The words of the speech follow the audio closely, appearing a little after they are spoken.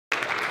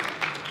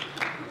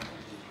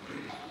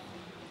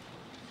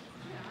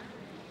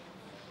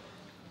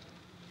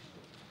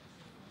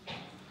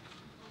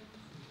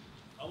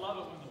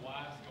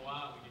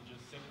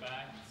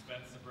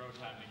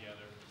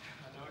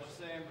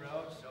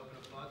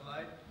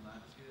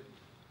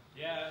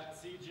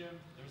see, Jim,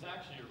 there's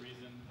actually a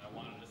reason I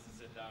wanted us to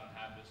sit down and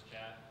have this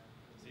chat.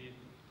 See,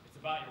 it's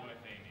about your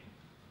wife, Amy.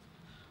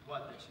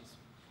 What, that she's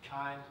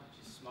kind,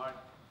 she's smart,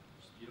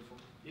 she's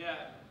beautiful?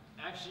 Yeah,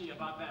 actually,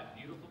 about that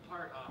beautiful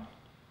part,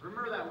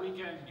 remember that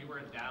weekend you were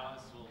in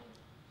Dallas? Well,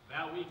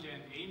 that weekend,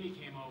 Amy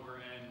came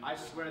over and... I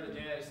swear the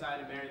day I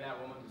decided to marry that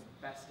woman was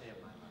the best day of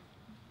my life.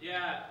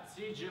 Yeah,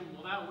 see, Jim,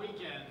 well, that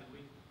weekend,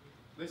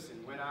 Listen,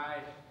 when I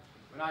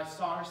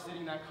saw her sitting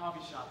in that coffee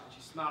shop and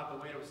she smiled at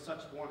the waiter with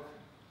such warmth,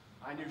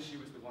 I knew she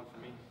was the one for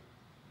me.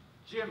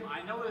 Jim,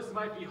 I know this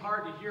might be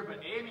hard to hear,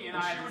 but Amy and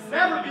She would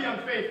never be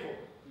unfaithful.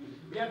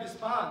 We have this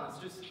bond that's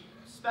just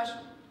special.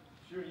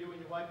 Sure, you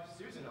and your wife,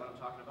 Susan, know what I'm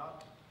talking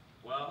about.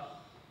 Well...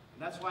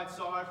 And that's why it's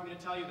so hard for me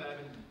to tell you that I've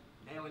been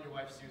nailing your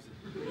wife, Susan.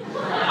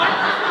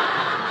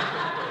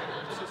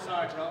 I'm so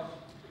sorry, bro.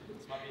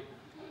 It's my beat.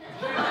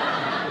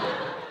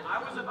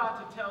 I was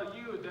about to tell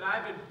you that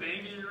I've been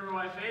banging your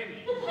wife,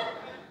 Amy.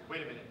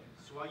 Wait a minute.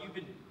 So while you've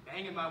been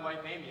banging my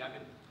wife, Amy, I've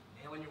been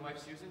nailing your wife,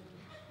 Susan?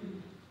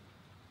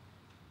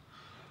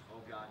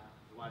 Oh, God.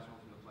 The wise one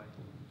from the play.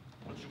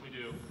 What should we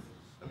do?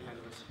 Let me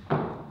handle this.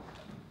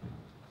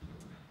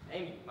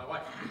 Amy, my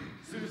wife.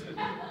 Susan,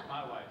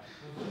 my wife.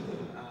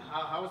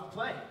 How was the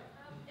play?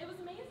 It was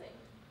amazing.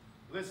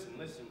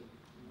 Listen.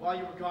 While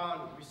you were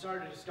gone, we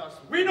started to discuss...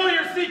 We know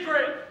your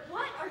secret!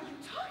 What are you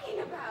talking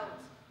about?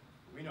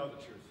 We know the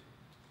truth.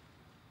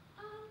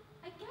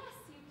 I guess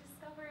you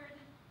discovered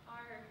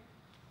our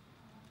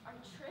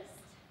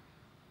tryst.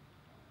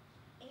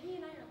 Amy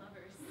and I are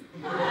lovers.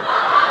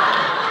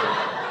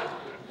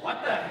 What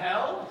the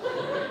hell?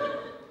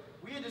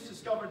 We had just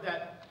discovered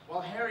that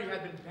while Harry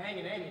had been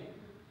banging Amy,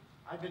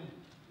 I've been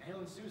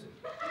nailing Susan.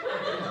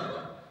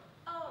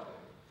 Oh,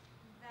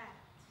 that.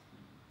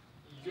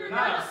 You're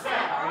not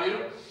upset, are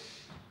you?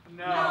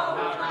 No,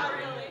 not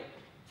really.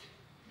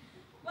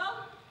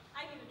 Well,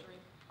 I need a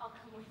drink. I'll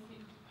come with you.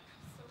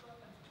 So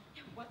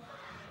what?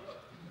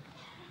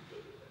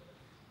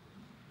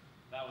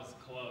 That was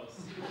close.